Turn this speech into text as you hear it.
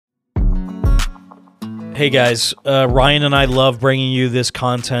Hey guys, Ryan and I love bringing you this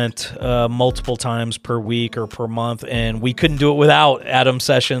content multiple times per week or per month, and we couldn't do it without Adam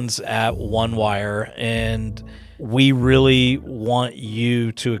Sessions at OneWire. And we really want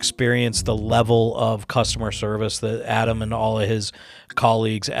you to experience the level of customer service that Adam and all of his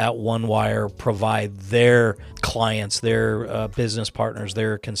colleagues at OneWire provide their clients, their business partners,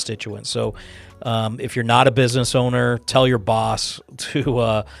 their constituents. So if you're not a business owner, tell your boss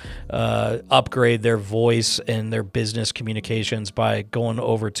to upgrade their voice and their business communications by going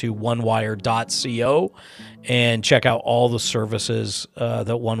over to onewire.co and check out all the services that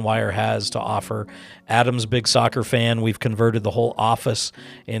OneWire has to offer. Adam's a big soccer fan. We've converted the whole office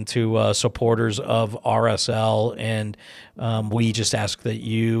into supporters of RSL, and we just ask that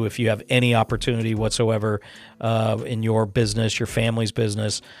you, if you have any opportunity whatsoever in your business, your family's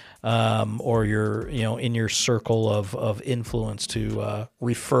business, or your, in your circle of influence, to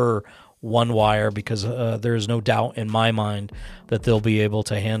refer OneWire, because there is no doubt in my mind that they'll be able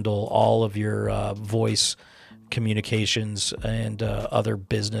to handle all of your voice communications and other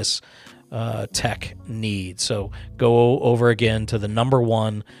business tech needs. So go over again to the number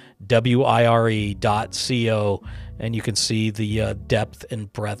one, WIRE.co, and you can see the depth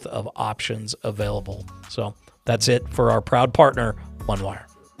and breadth of options available. So that's it for our proud partner, OneWire.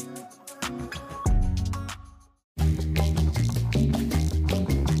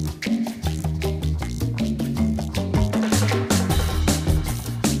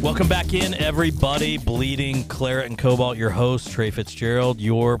 Welcome back in, everybody. Bleeding Claret and Cobalt, your host, Trey Fitzgerald,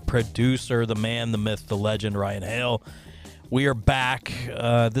 your producer, the man, the myth, the legend, Ryan Hale. We are back.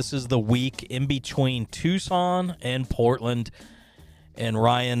 This is the week in between Tucson and Portland. And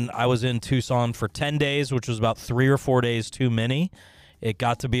Ryan, I was in Tucson for 10 days, which was about 3 or 4 days too many. It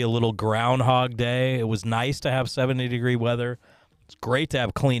got to be a little Groundhog Day. It was nice to have 70-degree weather. It's great to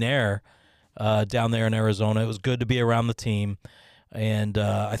have clean air down there in Arizona. It was good to be around the team. And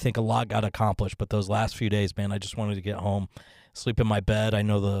I think a lot got accomplished. But those last few days, man, I just wanted to get home, sleep in my bed. I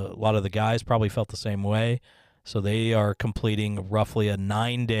know a lot of the guys probably felt the same way. So they are completing roughly a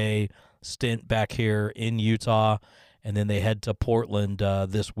 9-day stint back here in Utah. And then they head to Portland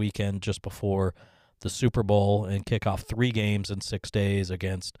this weekend just before the Super Bowl and kick off 3 games in 6 days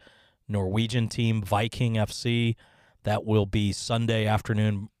against Norwegian team Viking FC. That will be Sunday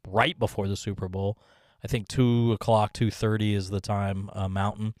afternoon right before the Super Bowl. I think 2 o'clock, 2:30 is the time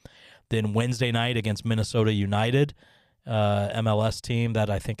Mountain. Then Wednesday night against Minnesota United, MLS team, that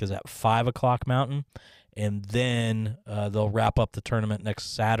I think is at 5 o'clock Mountain. And then they'll wrap up the tournament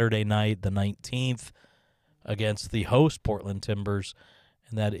next Saturday night, the 19th, against the host Portland Timbers.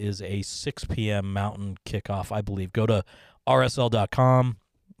 And that is a 6 p.m. Mountain kickoff, I believe. Go to rsl.com,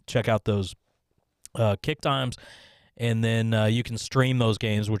 check out those kick times. And then you can stream those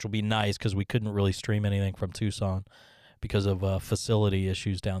games, which will be nice because we couldn't really stream anything from Tucson because of facility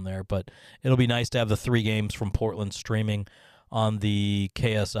issues down there. But it'll be nice to have the 3 games from Portland streaming on the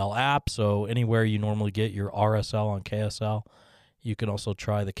KSL app. So anywhere you normally get your RSL on KSL, you can also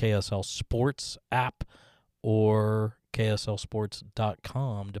try the KSL Sports app or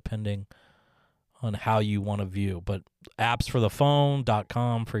KSLSports.com, depending on how you want to view. But apps for the phone,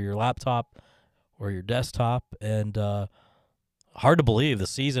 .com for your laptop or your desktop. And hard to believe the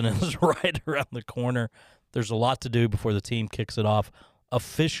season is right around the corner. There's a lot to do before the team kicks it off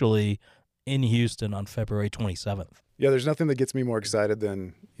officially in Houston on February 27th. Yeah, there's nothing that gets me more excited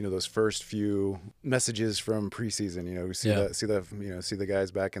than, those first few messages from preseason. We see the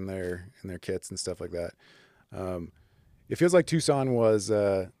guys back in their kits and stuff like that. It feels like Tucson was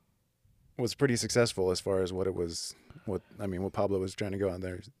pretty successful as far as what Pablo was trying to go on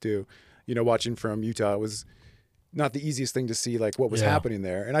there to do. Watching from Utah, it was not the easiest thing to see, like, what was happening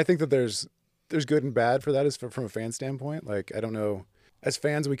there. And I think that there's good and bad for that from a fan standpoint. Like, I don't know, as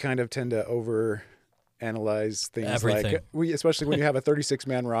fans, we kind of tend to overanalyze things. Everything. Like especially when you have a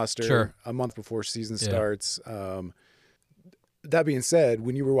 36-man roster Sure. a month before season starts. That being said,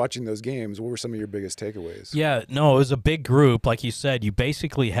 when you were watching those games, what were some of your biggest takeaways? Yeah, no, it was a big group. Like you said, you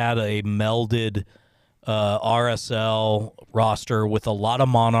basically had a melded RSL roster with a lot of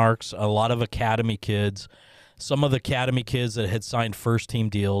Monarchs, a lot of Academy kids. Some of the Academy kids that had signed first-team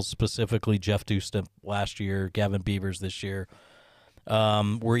deals, specifically Jeff Dustin last year, Gavin Beavers this year,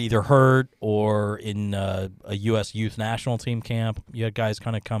 were either hurt or in a U.S. youth national team camp. You had guys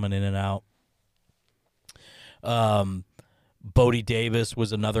kind of coming in and out. Bodie Davis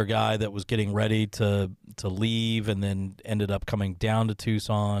was another guy that was getting ready to leave and then ended up coming down to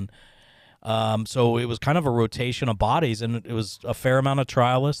Tucson. So it was kind of a rotation of bodies, and it was a fair amount of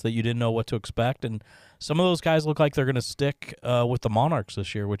trialists that you didn't know what to expect. And some of those guys look like they're going to stick with the Monarchs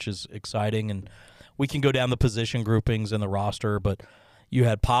this year, which is exciting. And we can go down the position groupings in the roster, but you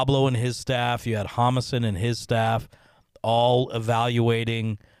had Pablo and his staff, you had Homison and his staff, all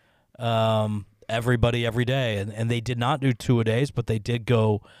evaluating everybody every day. And they did not do two-a-days, but they did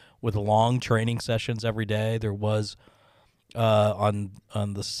go with long training sessions every day. There was on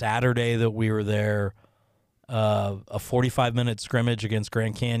the Saturday that we were there, a 45-minute scrimmage against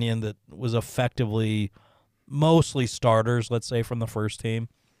Grand Canyon that was effectively mostly starters, let's say, from the first team.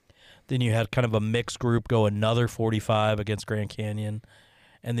 Then you had kind of a mixed group go another 45 against Grand Canyon.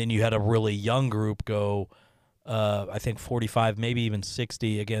 And then you had a really young group go, I think, 45, maybe even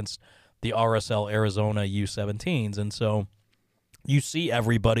 60 against the RSL Arizona U17s. And so you see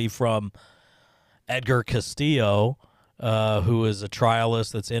everybody from Edgar Castillo, who is a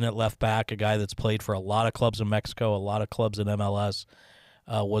trialist that's in at left back, a guy that's played for a lot of clubs in Mexico, a lot of clubs in MLS,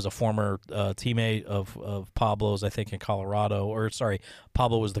 was a former teammate of Pablo's, I think, in Colorado. Or, sorry,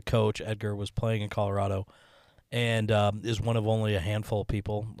 Pablo was the coach. Edgar was playing in Colorado. And is one of only a handful of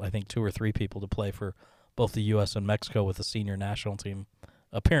people, I think 2 or 3 people, to play for both the U.S. and Mexico with a senior national team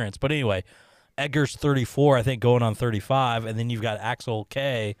appearance. But anyway, Edgar's 34, I think, going on 35. And then you've got Axel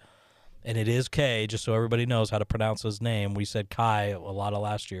K, and it is K, just so everybody knows how to pronounce his name. We said Kai a lot of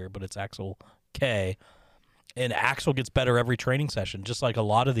last year, but it's Axel K. And Axel gets better every training session, just like a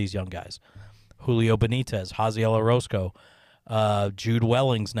lot of these young guys. Julio Benitez, Jaziel Orozco, Jude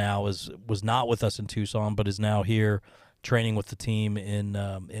Wellings now was not with us in Tucson, but is now here training with the team in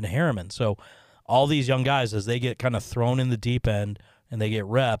Harriman. So all these young guys, as they get kind of thrown in the deep end and they get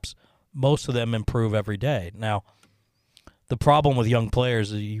reps, most of them improve every day. Now, the problem with young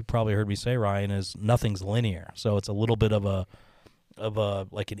players, as you probably heard me say, Ryan, is nothing's linear. So it's a little bit of a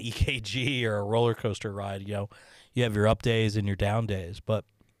like an EKG or a roller coaster ride. You know, you have your up days and your down days, but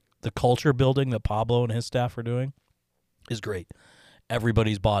the culture building that Pablo and his staff are doing is great.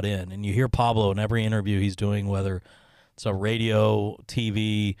 Everybody's bought in, and you hear Pablo in every interview he's doing, whether it's a radio,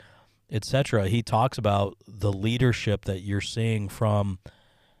 TV, etc. He talks about the leadership that you're seeing from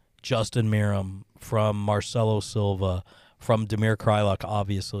Justin Miram, from Marcelo Silva, from Damir Kreilach,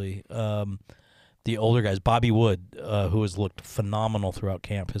 obviously. The older guys, Bobby Wood, who has looked phenomenal throughout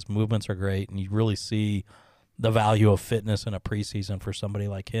camp. His movements are great, and you really see the value of fitness in a preseason for somebody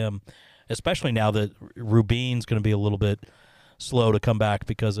like him, especially now that Rubin's going to be a little bit slow to come back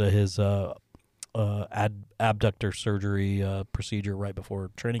because of his abductor surgery procedure right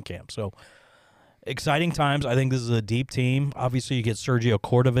before training camp. So exciting times. I think this is a deep team. Obviously, you get Sergio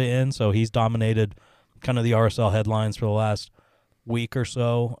Cordova in, so he's dominated kind of the RSL headlines for the last week or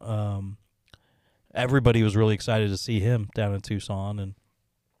so. Everybody was really excited to see him down in Tucson. And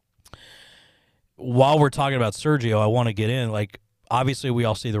while we're talking about Sergio, I want to get in, like, obviously we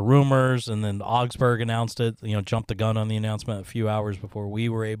all see the rumors, and then Augsburg announced it, jumped the gun on the announcement a few hours before we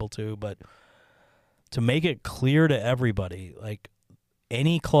were able to. But to make it clear to everybody, like,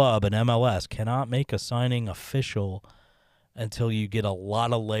 any club in MLS cannot make a signing official until you get a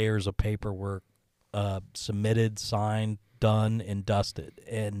lot of layers of paperwork submitted, signed, done, and dusted.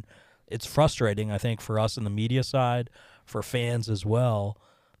 And it's frustrating, I think, for us in the media side, for fans as well,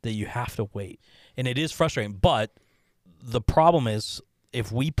 that you have to wait. And it is frustrating. But the problem is,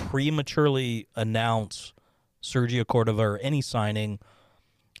 if we prematurely announce Sergio Cordova or any signing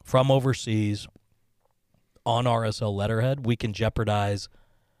from overseas on RSL letterhead, we can jeopardize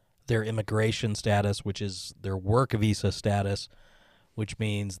their immigration status, which is their work visa status, which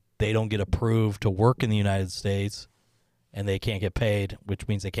means they don't get approved to work in the United States, and they can't get paid, which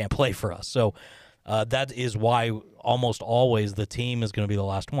means they can't play for us. So that is why almost always the team is going to be the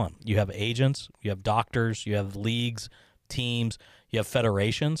last one. You have agents, you have doctors, you have leagues, teams, you have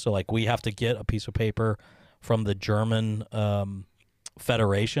federations. So, like, we have to get a piece of paper from the German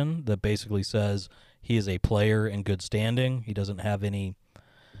federation that basically says he is a player in good standing. He doesn't have any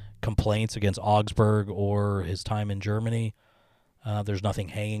complaints against Augsburg or his time in Germany. There's nothing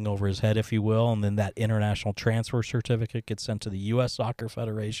hanging over his head, if you will. And then that international transfer certificate gets sent to the U.S. Soccer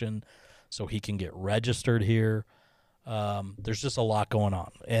Federation so he can get registered here. There's just a lot going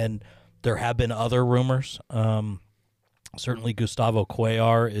on. And there have been other rumors. Certainly Gustavo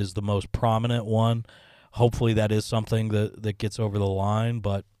Cuellar is the most prominent one. Hopefully that is something that gets over the line,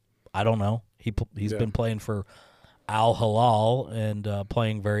 but I don't know. He's been playing for Al Hilal and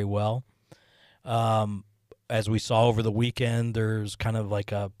playing very well. As we saw over the weekend, there's kind of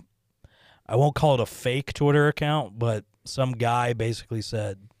like I won't call it a fake Twitter account, but some guy basically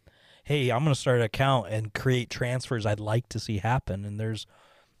said, hey, I'm going to start an account and create transfers I'd like to see happen. And there's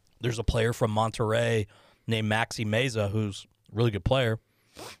a player from Monterrey named Maxi Meza, who's a really good player.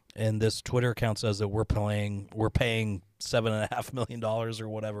 And this Twitter account says that we're paying $7.5 million or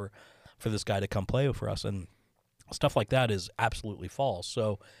whatever for this guy to come play for us. And stuff like that is absolutely false.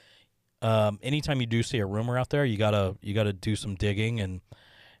 So anytime you do see a rumor out there, you gotta do some digging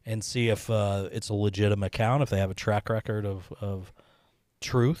and see if it's a legitimate account, if they have a track record of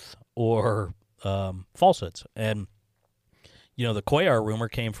truth or falsehoods. And the Cuellar rumor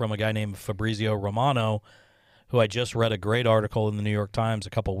came from a guy named Fabrizio Romano, who I just read a great article in the New York Times a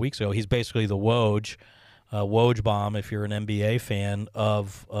couple of weeks ago. He's basically the Woj bomb, if you're an NBA fan,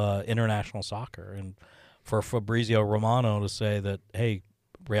 of international soccer. And for Fabrizio Romano to say that, hey,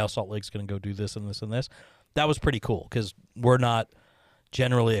 Real Salt Lake's going to go do this and this and this, that was pretty cool, because we're not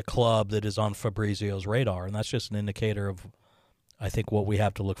generally a club that is on Fabrizio's radar, and that's just an indicator of, I think, what we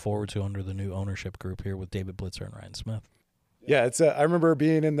have to look forward to under the new ownership group here with David Blitzer and Ryan Smith. Yeah, it's. I remember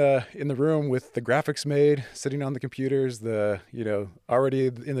being in the room with the graphics made, sitting on the computers, already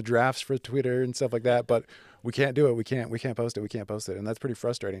in the drafts for Twitter and stuff like that. But we can't do it. We can't post it. We can't post it, and that's pretty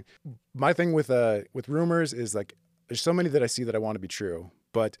frustrating. My thing with rumors is, like, there's so many that I see that I want to be true,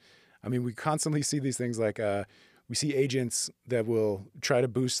 but I mean, we constantly see these things like we see agents that will try to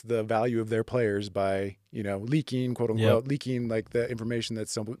boost the value of their players by leaking, quote unquote, leaking like the information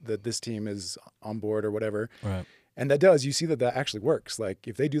that this team is on board or whatever. Right. And that does, you see that actually works. Like,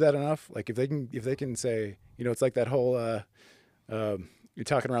 if they do that enough, like if they can say, it's like that whole, you're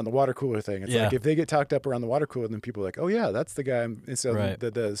talking around the water cooler thing. It's like, if they get talked up around the water cooler, then people are like, oh yeah, that's the guy. And so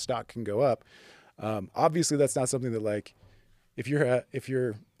the stock can go up. Obviously that's not something that, like, if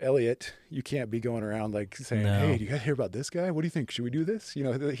you're Elliot, you can't be going around like saying, hey, do you guys hear about this guy? What do you think? Should we do this?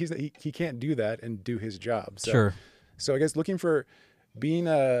 He can't do that and do his job. So, sure. So I guess looking for being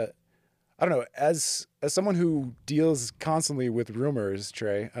I don't know, as someone who deals constantly with rumors,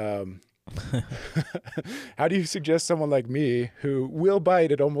 Trey, how do you suggest someone like me who will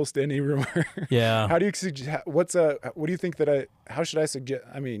bite at almost any rumor? Yeah. How do you suggest, what do you think how should I suggest,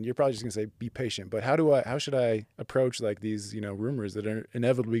 I mean, you're probably just going to say be patient, but how should I approach like these, rumors that are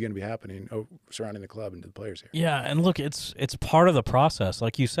inevitably going to be happening surrounding the club and the players here? Yeah. And look, it's part of the process.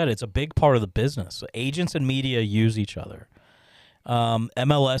 Like you said, it's a big part of the business. Agents and media use each other.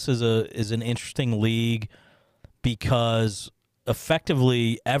 MLS is an interesting league because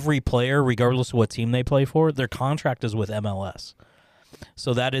effectively every player, regardless of what team they play for, their contract is with MLS.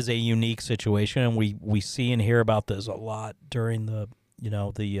 So that is a unique situation, and we see and hear about this a lot during the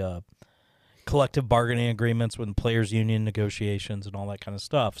collective bargaining agreements with players' union negotiations and all that kind of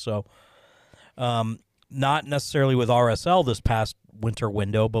stuff. So not necessarily with RSL this past winter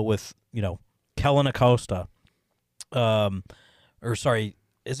window, but with Kellen Acosta.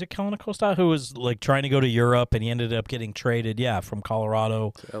 Is it Kellen Acosta who was like trying to go to Europe and he ended up getting traded, from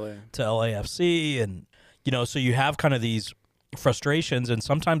Colorado to LAFC. And, so you have kind of these frustrations, and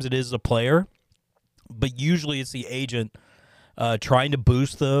sometimes it is the player, but usually it's the agent trying to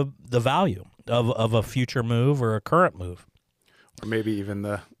boost the value of a future move or a current move. Or maybe even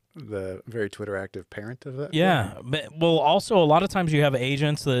the very Twitter active parent of that. Yeah. Well, also a lot of times you have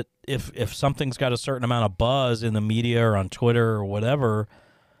agents that if something's got a certain amount of buzz in the media or on Twitter or whatever,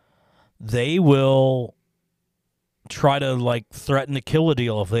 they will try to like threaten to kill a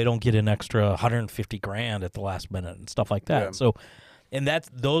deal if they don't get an extra $150,000 at the last minute and stuff like that. Yeah. So, and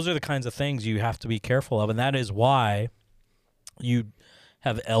those are the kinds of things you have to be careful of. And that is why you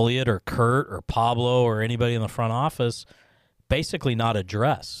have Elliot or Kurt or Pablo or anybody in the front office basically not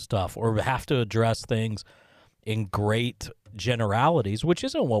address stuff or have to address things in great generalities, which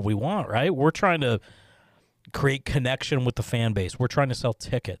isn't what we want, right? We're trying to create connection with the fan base. We're trying to sell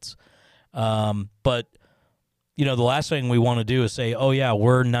tickets. But, the last thing we want to do is say, oh, yeah,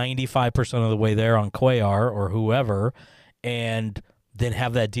 we're 95% of the way there on Cuellar or whoever, and then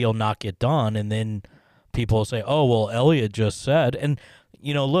have that deal not get done. And then people will say, oh, well, Elliot just said. And,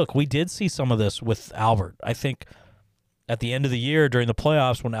 look, we did see some of this with Albert. I think at the end of the year during the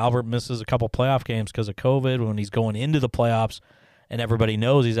playoffs when Albert misses a couple playoff games because of COVID, when he's going into the playoffs and everybody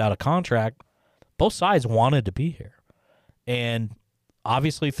knows he's out of contract, both sides wanted to be here. And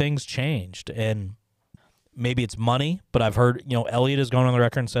obviously things changed, and maybe it's money, but I've heard, Elliot has gone on the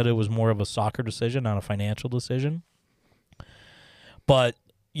record and said it was more of a soccer decision, not a financial decision. But,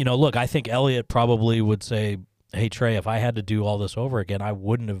 look, I think Elliot probably would say, hey, Trey, if I had to do all this over again, I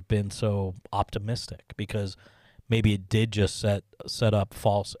wouldn't have been so optimistic because maybe it did just set up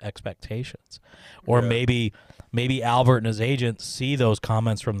false expectations. Or maybe Albert and his agent see those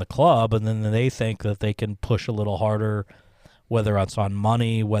comments from the club, and then they think that they can push a little harder, whether it's on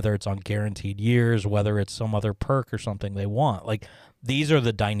money, whether it's on guaranteed years, whether it's some other perk or something they want. Like, these are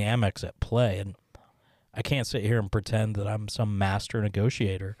the dynamics at play, and I can't sit here and pretend that I'm some master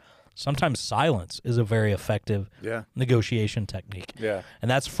negotiator. sometimes silence is a very effective negotiation technique. Yeah.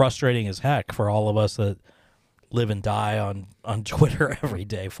 And that's frustrating as heck for all of us that live and die on Twitter every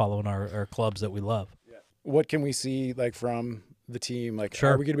day following our clubs that we love. What can we see like from the team? Like,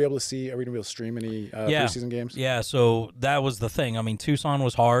 Sure. Are we going to be able to stream any preseason games? Yeah, so that was the thing. I mean, Tucson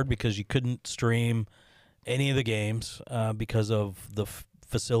was hard because you couldn't stream any of the games because of the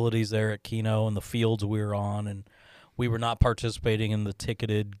facilities there at Keno and the fields we were on, and we were not participating in the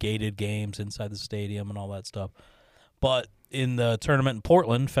ticketed, gated games inside the stadium and all that stuff. But in the tournament in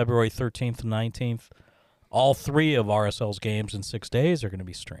Portland, February 13th and 19th, all 3 of RSL's games in 6 days are going to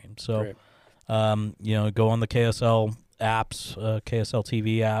be streamed. So, go on the KSL apps, KSL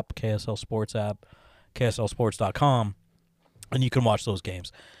TV app, KSL Sports app, KSLSports.com, and you can watch those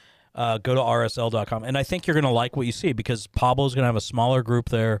games. Go to RSL.com. And I think you're going to like what you see because Pablo's going to have a smaller group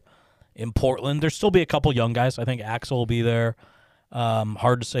there in Portland. There'll still be a couple young guys. I think Axel will be there.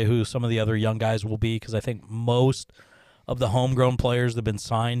 Hard to say who some of the other young guys will be because I think most of the homegrown players that have been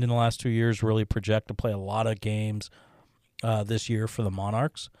signed in the last 2 years really project to play a lot of games this year for the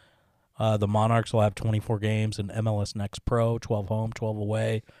Monarchs. The Monarchs will have 24 games in MLS Next Pro, 12 home, 12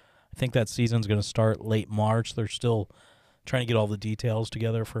 away. I think that season's going to start late March. They're still trying to get all the details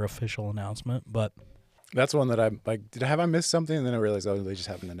together for official announcement, but that's one that I'm like, have I missed something? And then I realized, they just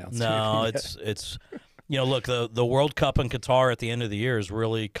haven't announced anything. No, it's look, the World Cup in Qatar at the end of the year is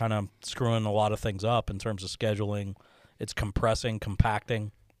really kind of screwing a lot of things up in terms of scheduling. It's compressing,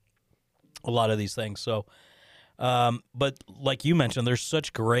 compacting a lot of these things. So, but like you mentioned, there's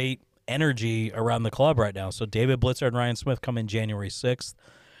such great energy around the club right now. So David Blitzer and Ryan Smith come in January 6th.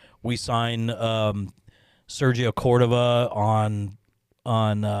 We sign Sergio Cordova on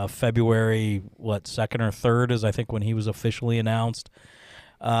February 2nd or 3rd is I think when he was officially announced.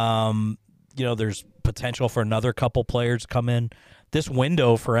 There's potential for another couple players to come in. This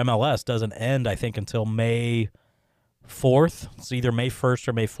window for MLS doesn't end I think until May 4th. It's either May 1st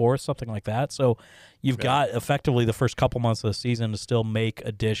or May 4th, something like that. So you've got effectively the first couple months of the season to still make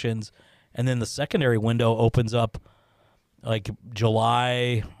additions, and then the secondary window opens up like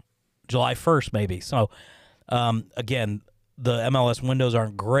July 1st maybe. So again, the MLS windows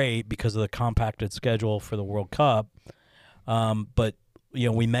aren't great because of the compacted schedule for the World Cup. But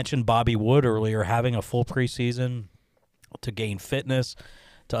we mentioned Bobby Wood earlier having a full preseason to gain fitness,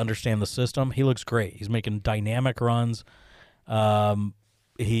 to understand the system. He looks great. He's making dynamic runs.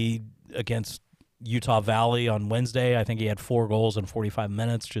 He against Utah Valley on Wednesday, I think he had 4 goals in 45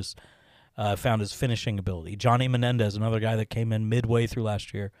 minutes, just found his finishing ability. Johnny Menendez, another guy that came in midway through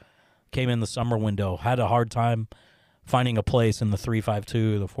last year, came in the summer window, had a hard time finding a place in the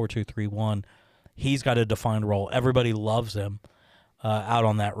 3-5-2, the 4-2-3-1. He's got a defined role. Everybody loves him out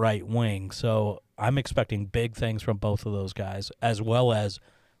on that right wing. So I'm expecting big things from both of those guys, as well as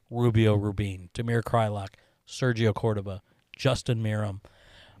Rubio Rubin, Damir Kreilach, Sergio Cordova, Justin Miram.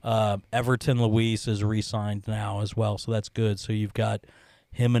 Everton Luis is re-signed now as well, so that's good. So you've got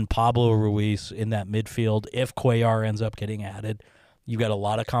him and Pablo Ruiz in that midfield. If Cuellar ends up getting added, you've got a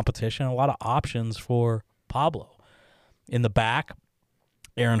lot of competition, a lot of options for Pablo. In the back,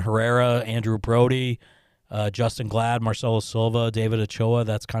 Aaron Herrera, Andrew Brody, Justin Glad, Marcelo Silva, David Ochoa.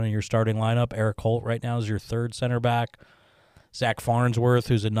 That's kind of your starting lineup. Eric Holt right now is your third center back. Zach Farnsworth,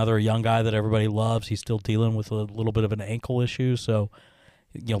 who's another young guy that everybody loves. He's still dealing with a little bit of an ankle issue. So,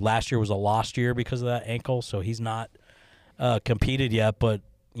 last year was a lost year because of that ankle. So he's not competed yet. But,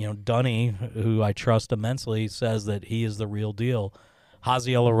 Dunny, who I trust immensely, says that he is the real deal.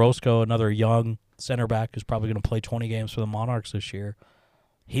 Haziel Orozco, another young center back who's probably going to play 20 games for the Monarchs this year.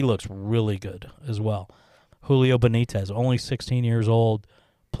 He looks really good as well. Julio Benitez, only 16 years old,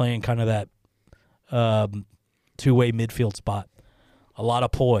 playing kind of that two-way midfield spot. A lot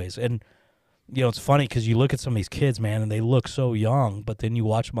of poise. And, it's funny because you look at some of these kids, man, and they look so young, but then you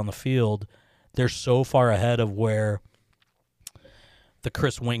watch them on the field, they're so far ahead of where the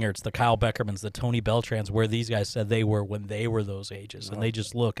Chris Wingerts, the Kyle Beckermans, the Tony Beltrans, where these guys said they were when they were those ages. And they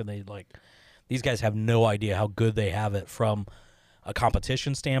just look and these guys have no idea how good they have it from a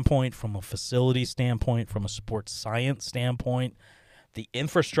competition standpoint, from a facility standpoint, from a sports science standpoint. The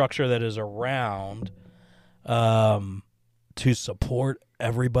infrastructure that is around to support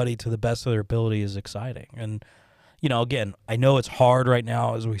everybody to the best of their ability is exciting. And, again, I know it's hard right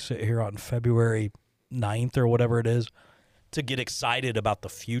now as we sit here on February 9th or whatever it is to get excited about the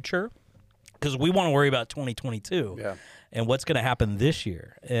future because we want to worry about 2022 and what's going to happen this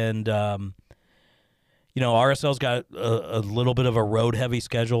year. And, RSL's got a little bit of a road-heavy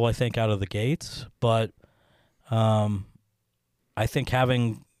schedule, I think, out of the gates. But I think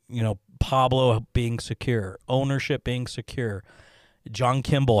having, Pablo being secure, ownership being secure, John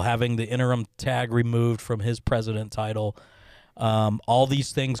Kimball having the interim tag removed from his president title. All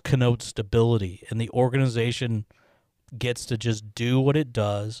these things connote stability, and the organization gets to just do what it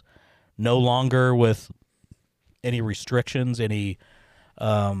does, no longer with any restrictions, anything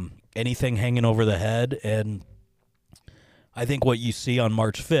hanging over the head. And I think what you see on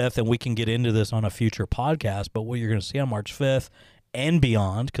March 5th, and we can get into this on a future podcast, but what you're going to see on March 5th and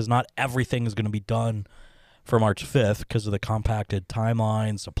beyond, because not everything is going to be done for March 5th because of the compacted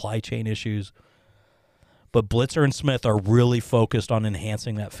timeline, supply chain issues. But Blitzer and Smith are really focused on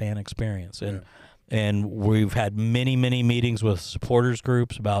enhancing that fan experience. And we've had many, many meetings with supporters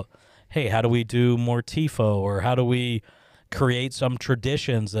groups about, hey, how do we do more TIFO, or how do we create some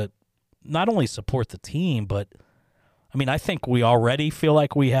traditions that not only support the team, but, I mean, I think we already feel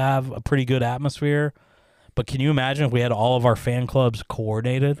like we have a pretty good atmosphere. But can you imagine if we had all of our fan clubs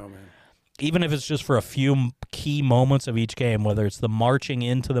coordinated? Oh, man. Even if it's just for a few key moments of each game, whether it's the marching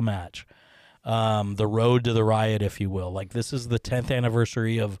into the match, the road to the riot, if you will. Like, this is the 10th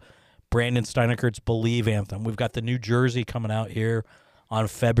anniversary of Brandon Steinekert's Believe anthem. We've got the new jersey coming out here on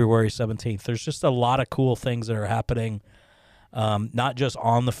February 17th. There's just a lot of cool things that are happening, not just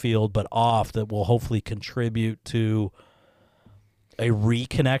on the field, but off, that will hopefully contribute to a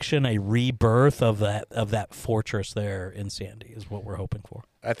reconnection, a rebirth of that fortress there in Sandy is what we're hoping for.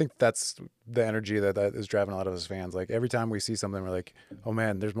 I think that's the energy that is driving a lot of us fans. Like, every time we see something, we're like, oh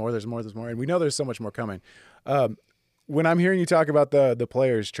man, there's more. And we know there's so much more coming. When I'm hearing you talk about the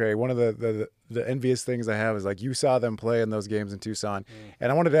players, Trey, one of the envious things I have is, like, you saw them play in those games in Tucson.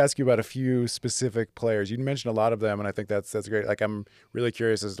 And I wanted to ask you about a few specific players. You mentioned a lot of them, and I think that's great. Like, I'm really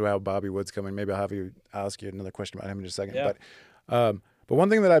curious as to how Bobby Wood's coming. Maybe I'll ask you another question about him in just a second. Yeah. But one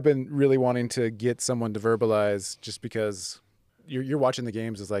thing that I've been really wanting to get someone to verbalize, just because you're watching the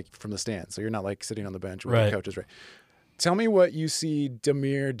games, is like from the stands, so you're not like sitting on the bench with the coaches, right? Tell me what you see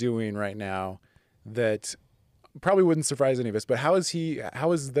Damir doing right now that probably wouldn't surprise any of us, but how is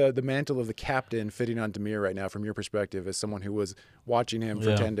the mantle of the captain fitting on Damir right now from your perspective as someone who was watching him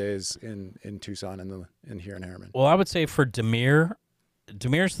for 10 days in Tucson and here in Harriman? Well, I would say for Damir's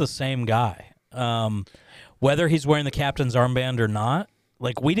the same guy. Whether he's wearing the captain's armband or not,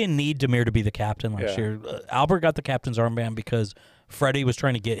 like, we didn't need Damir to be the captain last year. Albert got the captain's armband because Freddie was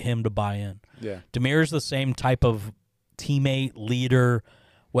trying to get him to buy in. Yeah. Damir's the same type of teammate, leader,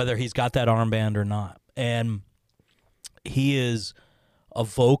 whether he's got that armband or not. And he is a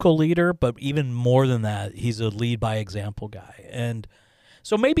vocal leader, but even more than that, he's a lead by example guy. And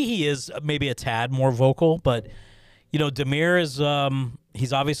so maybe he is a tad more vocal, but, you know, Damir is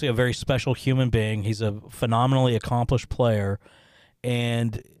he's obviously a very special human being. He's a phenomenally accomplished player.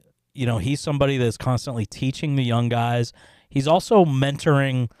 And, you know, he's somebody that's constantly teaching the young guys. He's also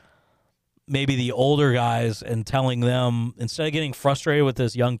mentoring maybe the older guys and telling them, instead of getting frustrated with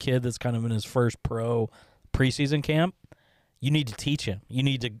this young kid that's kind of in his first pro preseason camp, you need to teach him. You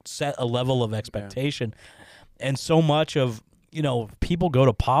need to set a level of expectation. Yeah. And so much of, you know, people go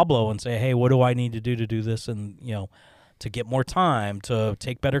to Pablo and say, hey, what do I need to do this? And, you know, to get more time, to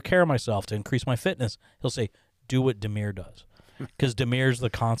take better care of myself, to increase my fitness. He'll say, do what Damir does. Because Damir's the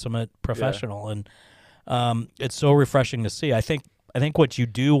consummate professional, and it's so refreshing to see. I think what you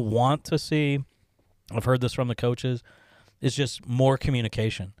do want to see, I've heard this from the coaches, is just more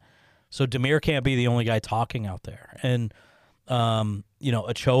communication. So Damir can't be the only guy talking out there. And, you know,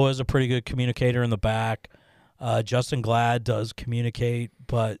 Ochoa is a pretty good communicator in the back. Justin Glad does communicate,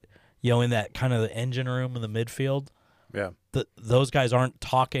 but, you know, in that kind of the engine room in the midfield, those guys aren't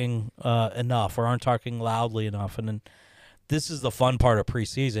talking enough, or aren't talking loudly enough. And then this is the fun part of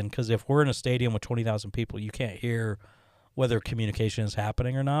preseason, because if we're in a stadium with 20,000 people, you can't hear whether communication is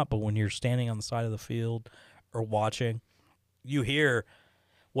happening or not. But when you're standing on the side of the field or watching, you hear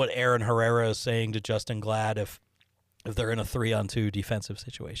what Aaron Herrera is saying to Justin Glad if they're in a 3-on-2 defensive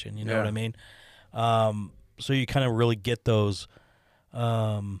situation. You know what I mean? So you kind of really get those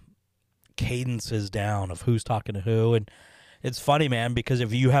cadences down of who's talking to who. And it's funny, man, because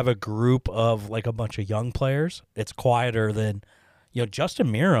if you have a group of like a bunch of young players, it's quieter than, you know, Justin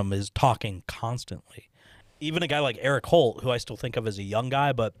Meram is talking constantly. Even a guy like Eric Holt, who I still think of as a young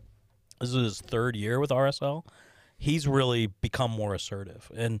guy, but this is his third year with RSL, he's really become more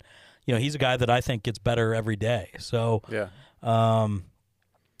assertive. And, you know, he's a guy that I think gets better every day. So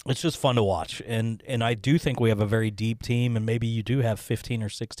it's just fun to watch. And I do think we have a very deep team, and maybe you do have 15 or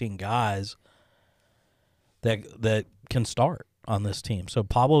 16 guys that can start on this team. So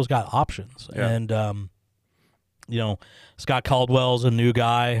Pablo's got options. Yeah. And, you know, Scott Caldwell's a new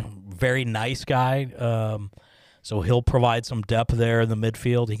guy, very nice guy. So he'll provide some depth there in the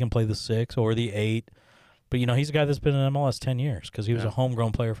midfield. He can play the 6 or the 8. But, he's a guy that's been in MLS 10 years because he was a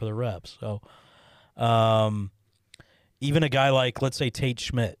homegrown player for the Rebs. So even a guy like, let's say, Tate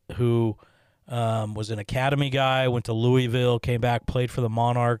Schmidt, who was an academy guy, went to Louisville, came back, played for the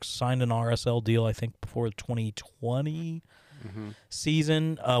Monarchs, signed an RSL deal, I think, before the 2020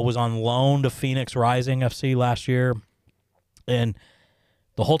 season, was on loan to Phoenix Rising FC last year. And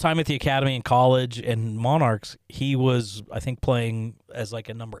the whole time at the academy in college and Monarchs, he was, I think, playing as like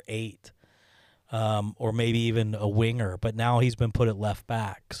a number 8 or maybe even a winger. But now he's been put at left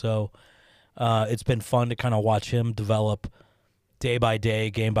back. So it's been fun to kind of watch him develop day by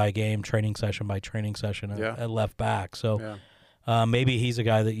day, game by game, training session by training session at left back. So maybe he's a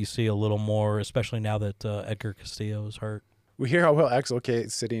guy that you see a little more, especially now that Edgar Castillo is hurt. We hear how well Axel K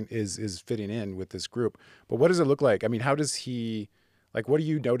is fitting in with this group, but what does it look like? I mean, how does he, like, what are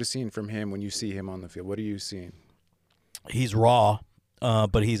you noticing from him when you see him on the field? What are you seeing? He's raw,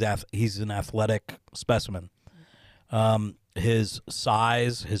 but he's an athletic specimen. His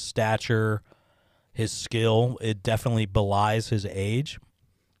size, his stature, his skill, it definitely belies his age.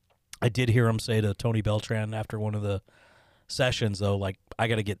 I did hear him say to Tony Beltran after one of the sessions, though, like, I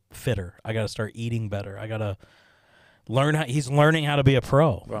got to get fitter. I got to start eating better. I got to learn how. He's learning how to be a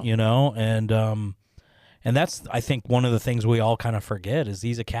pro, wow. And that's, I think, one of the things we all kind of forget is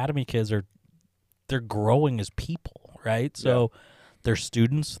these academy kids they're growing as people, right? So they're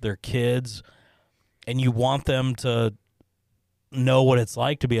students, they're kids, and you want them to know what it's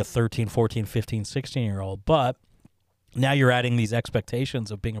like to be a 13, 14, 15, 16-year-old. But now you're adding these expectations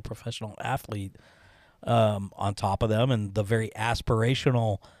of being a professional athlete on top of them, and the very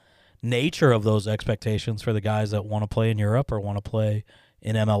aspirational nature of those expectations for the guys that want to play in Europe or want to play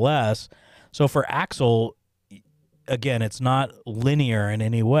in MLS. So for Axel, again, it's not linear in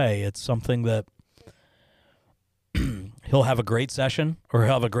any way. It's something that he'll have a great session or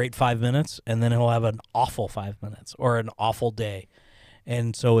he'll have a great 5 minutes, and then he'll have an awful 5 minutes or an awful day.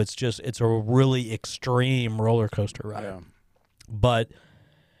 And so it's a really extreme roller coaster ride. Yeah. But,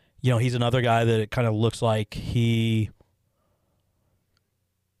 he's another guy that it kind of looks like he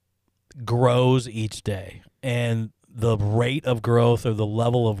grows each day, and the rate of growth or the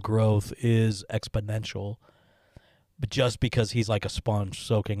level of growth is exponential, but just because he's like a sponge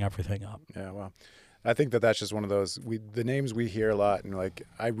soaking everything up. Yeah, well, I think that's just one of those, the names we hear a lot, and like,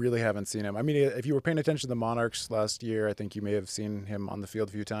 I really haven't seen him. I mean, if you were paying attention to the Monarchs last year, I think you may have seen him on the field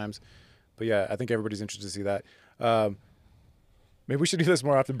a few times. But yeah, I think everybody's interested to see that. Maybe we should do this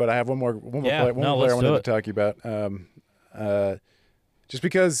more often, but I have one more player I wanted to talk to you about. Just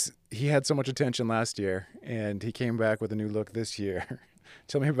because he had so much attention last year and he came back with a new look this year.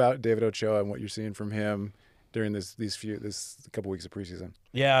 Tell me about David Ochoa and what you're seeing from him during this couple weeks of preseason.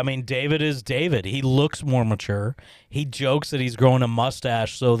 Yeah, I mean, David is David. He looks more mature. He jokes that he's growing a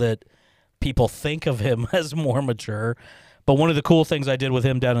mustache so that people think of him as more mature. But one of the cool things I did with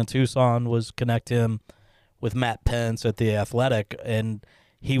him down in Tucson was connect him with Matt Pence at The Athletic, and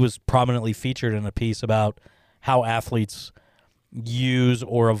he was prominently featured in a piece about how athletes use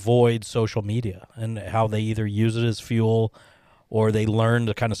or avoid social media and how they either use it as fuel or they learn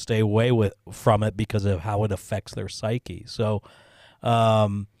to kind of stay away from it because of how it affects their psyche. So I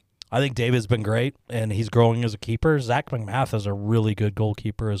think David's been great, and he's growing as a keeper. Zach McMath is a really good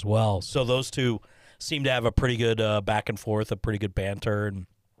goalkeeper as well. So those two seem to have a pretty good back and forth, a pretty good banter, and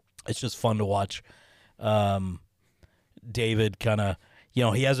it's just fun to watch David kind of,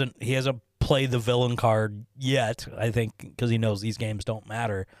 he hasn't play the villain card yet, I think, because he knows these games don't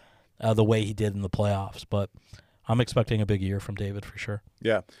matter the way he did in the playoffs. But I'm expecting a big year from David for sure.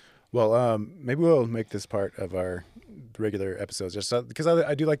 Yeah. Well, maybe we'll make this part of our regular episodes just because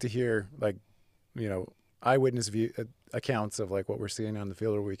I do like to hear, like, eyewitness accounts of like what we're seeing on the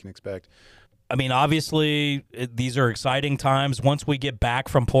field or what we can expect. I mean, obviously, these are exciting times. Once we get back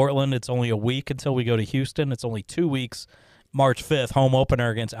from Portland, it's only a week until we go to Houston. It's only 2 weeks. March 5th, home opener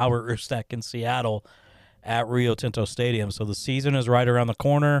against Albert Rustek in Seattle at Rio Tinto Stadium. So the season is right around the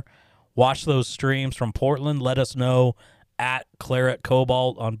corner. Watch those streams from Portland. Let us know at Claret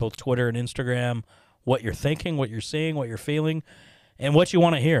Cobalt on both Twitter and Instagram what you're thinking, what you're seeing, what you're feeling, and what you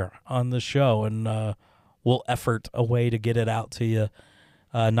want to hear on the show. And we'll effort a way to get it out to you,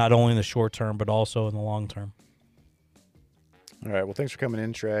 not only in the short term, but also in the long term. All right. Well, thanks for coming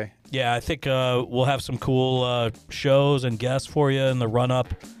in, Trey. Yeah, I think we'll have some cool shows and guests for you in the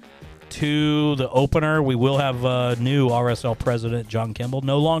run-up to the opener. We will have new RSL president John Kimball,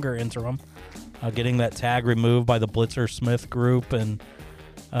 no longer interim, getting that tag removed by the Blitzer Smith group. And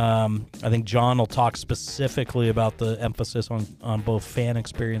I think John will talk specifically about the emphasis on both fan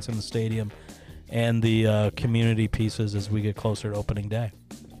experience in the stadium and the community pieces as we get closer to opening day.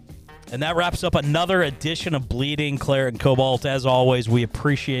 And that wraps up another edition of Bleeding Claret and Cobalt. As always, we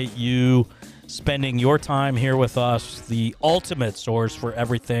appreciate you spending your time here with us, the ultimate source for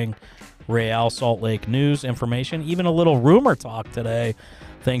everything Real Salt Lake news, information, even a little rumor talk today,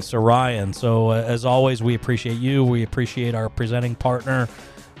 thanks to Ryan. So, as always, we appreciate you. We appreciate our presenting partner,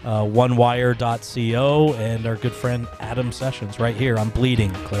 onewire.co, and our good friend Adam Sessions right here on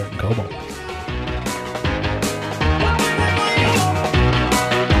Bleeding Claret and Cobalt.